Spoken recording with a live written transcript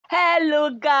Hello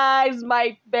guys,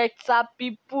 my better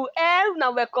people, and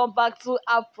now welcome back to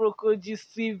Aproko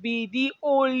TV, the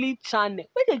only channel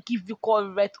where they give you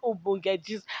correct ogbonge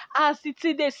gist as the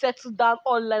thing they settle down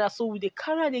online. And so we dey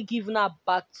carry they give now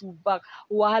back to back.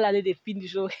 Wàhàla they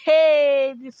finish. Oh,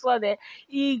 hey, this one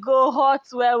e go hot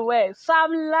well.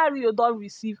 Sam Larry don't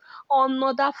receive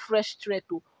another fresh threat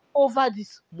over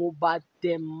this Mohbad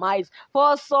demise.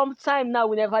 For some time now,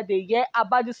 whenever they hear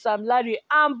about this Sam Larry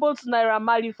and both Naira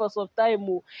Marley for some time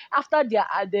after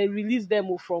they release them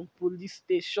from police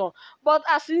station. But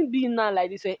as it be now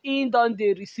like this, he don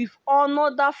dey receive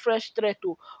another fresh threat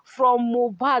from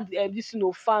Mohbad this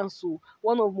fans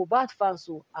one of Mohbad fans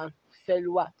and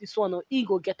fellow this one he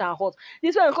go get am hot.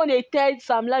 This one come dey tell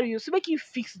Sam Larry you see make him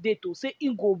fix date say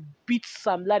he go beat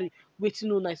Sam Larry wetin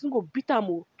no nice. He go beat am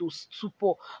to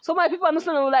stupor. So my people, I'm not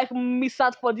saying like miss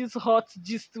out for this hot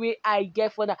gist way I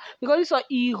get for that because this one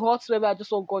e hot where I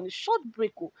just want to go on a short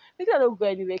break. Make I don't go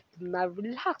anywhere. Now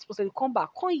relax, but come back,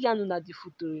 come yarn na the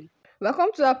future. Welcome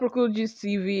to Aproko Gist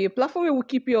TV, a platform where we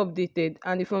keep you updated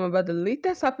and informed about the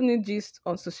latest happening gist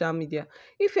on social media.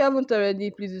 If you haven't already,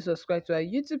 please do subscribe to our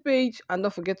YouTube page and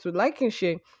don't forget to like and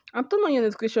share. And turn on your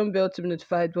notification bell to be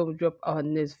notified when we drop our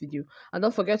next video. And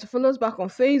don't forget to follow us back on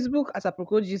Facebook at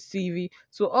Aproko Gist TV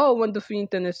to all wonderful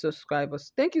internet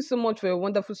subscribers. Thank you so much for your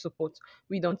wonderful support.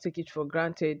 We don't take it for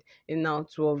granted. And now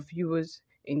to our viewers,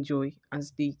 enjoy and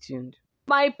stay tuned.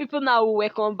 My people, now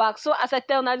welcome back. So as I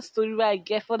tell now the story where I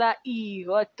get for that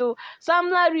Sam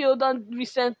Larry don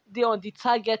recently on the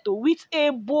target with a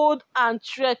bold and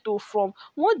threat from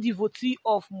one devotee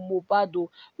of Mohbad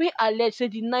wey allege say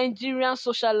the Nigerian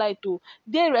socialite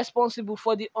they responsible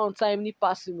for the untimely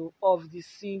passing of the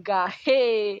singer.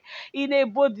 Hey, in a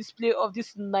bold display of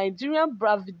this Nigerian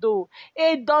bravado,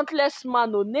 a dauntless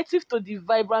man native to the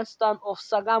vibrant town of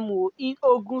Sagamu in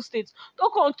Ogun State don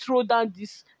come throw down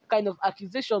this kind of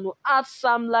accusation at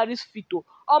Sam Larry's feet.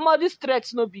 This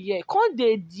threats no be here. Can't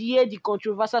they dare the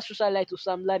controversial socialite to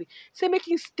Sam Larry? Say make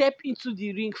him step into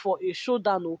the ring for a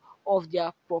showdown of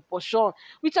their proportion.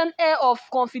 With an air of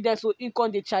confidence, in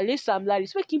con they challenge Sam Larry.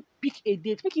 So make him pick a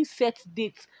date, make him set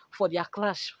dates for their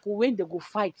clash, for when they go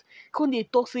fight. Can they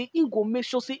talk say he go make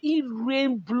sure say he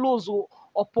rain blows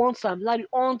upon Sam Larry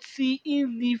until he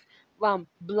leave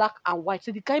black and white.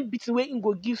 Say the kind beating wey him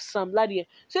go give Sam Larry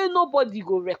say nobody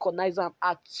go recognize am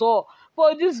at all.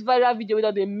 For this viral video wey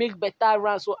don dey make better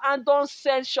rounds and don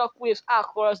send shockwaves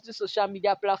across the social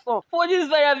media platform. For this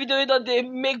viral video wey don dey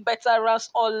make better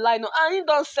rounds online and e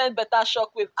don send better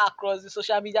shockwave across the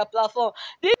social media platform.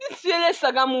 The fearless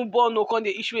Sagamu born come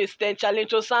dey issue a stern challenge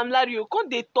to Sam Larry come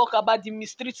dey talk about the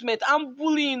mistreatment and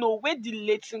bullying wey the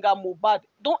late singer Mohbad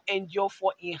don endure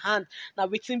for im hand. Na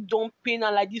wetin don pain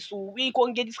am like this we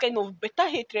can get this kind of better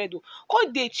hatred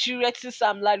come dey threaten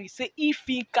Sam Larry say if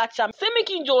he catch am say make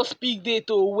him just pick date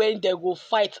when they go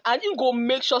fight and he go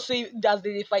make sure say as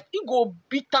they dey fight he go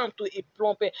beat am to a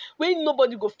plump when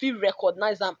nobody go fit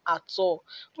recognize am at all.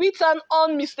 With an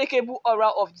unmistakable aura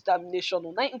of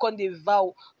determination na him come dey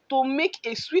vow to make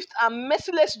a swift and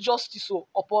merciless justice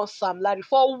upon Sam Larry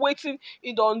for wetin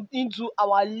he don do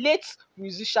our late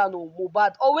musician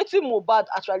Mohbad, or wetin Mohbad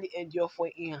actually endure for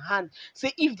in hand.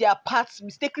 Say if their paths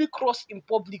mistakenly cross in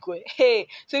public hey,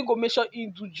 say he go make sure he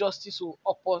do justice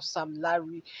upon Sam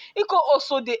Larry. He could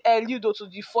also dey allude to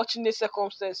the fortunate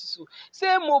circumstances say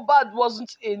Mohbad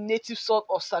wasn't a native son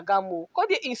of Sagamu. Could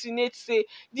they insinuate say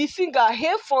the singer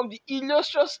hail from the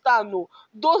illustrious town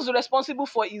those responsible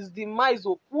for his demise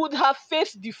would have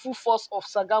faced the full force of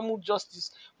Sagamu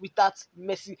justice without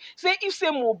mercy. Say if say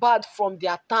Mohbad from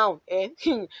their town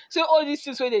say all these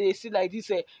things wey they see like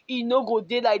this e no go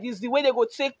dey like this. The way they go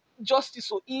take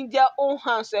justice in their own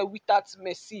hands without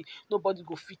mercy, nobody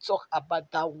go fit talk about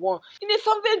that one. In a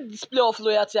fervent display of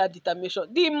loyalty and determination,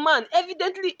 the man,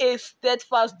 evidently a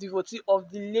steadfast devotee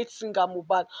of the late singer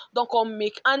Mohbad, don come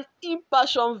make an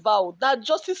impassioned vow that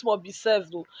justice must be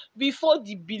served before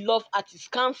the beloved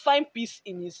artist can find peace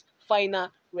in his final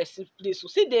resting place.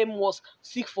 Say they must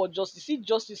seek for justice. See,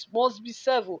 justice must be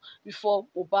served before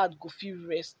Mohbad go fit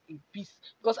rest in peace.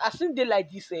 Because as in dey like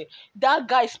this that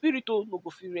guy spirit no go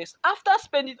fit rest. After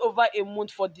spending over a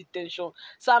month for detention,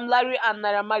 Sam Larry and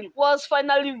Naira Marley was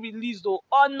finally released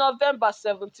on November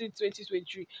 17,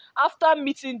 2023 after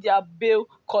meeting their bail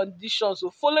conditions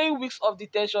following weeks of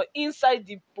detention inside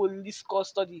the police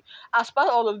custody. As part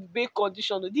of the bail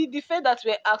condition, the defendants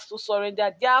were asked to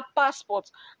surrender their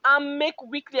passports and make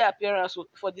weekly appearance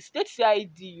for the state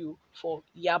CID for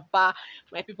Yaba.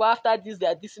 My people, after this,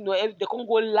 they can't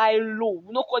go lie low.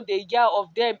 We no call the year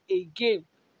of them again.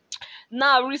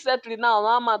 Now recently now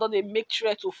one man don dey make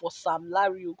threat for Sam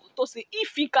Larry to say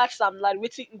if he catch Sam Larry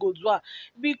wetin he go do am,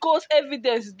 because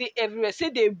evidence dey everywhere say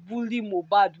dey bully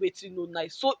Mohbad wetin no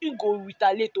nice, so he go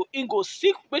retaliate he go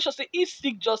seek, make sure say he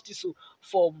seek justice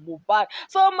for Mohbad.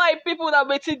 So my people, na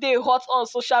wetin dey hot on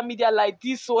social media like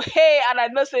this hey, and I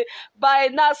know say by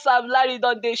now Sam Larry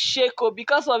don dey shake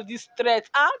because of this threat.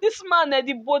 This man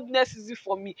the boldness is it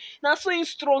for me. Now so he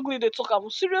strongly dey talk am,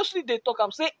 seriously dey talk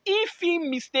am say if he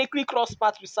mistakenly cross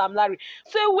path with Sam Larry,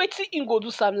 say wetin he go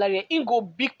do Sam Larry, he go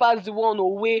big pass the one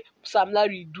wey Sam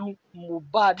Larry do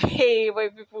Mohbad. Hey my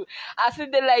people, as e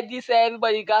dey like this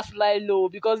everybody gats lie low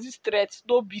because this threat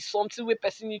no be something wey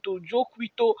person need to joke with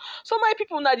so my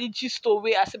people, na the gist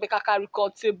wey I say make I carry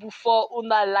come table for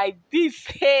una like this.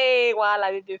 Hey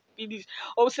wahala dey finish.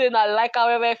 Hope say na like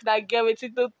however if na get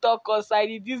wetin to talk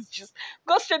concerning this gist,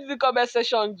 go straight to the comment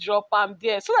section, drop am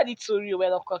there so that the tori wey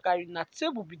don come carry na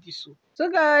table be this So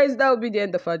guys, that will be the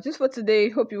end of our gist for today.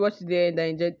 Hope you watched the end and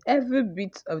enjoyed every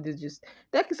bit of the gist.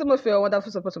 Thank you so much for your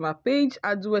wonderful support on my page,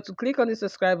 and do well to click on the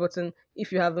subscribe button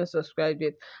if you haven't subscribed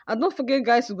yet. And don't forget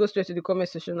guys to go straight to the comment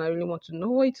section. I really want to know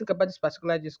what you think about this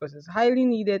particular gist because it's highly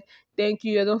needed. Thank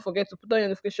you, and don't forget to put on your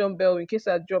notification bell in case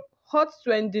I drop hot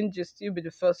trending gist. You'll be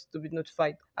the first to be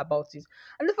notified about it.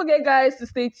 And don't forget guys to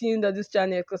stay tuned on this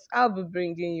channel because I'll be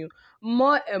bringing you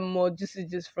more and more juicy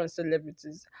gist from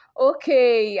celebrities.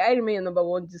 Okay, I remain your number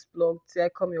one gist blog till I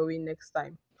come your way next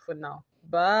time. For now,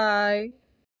 bye.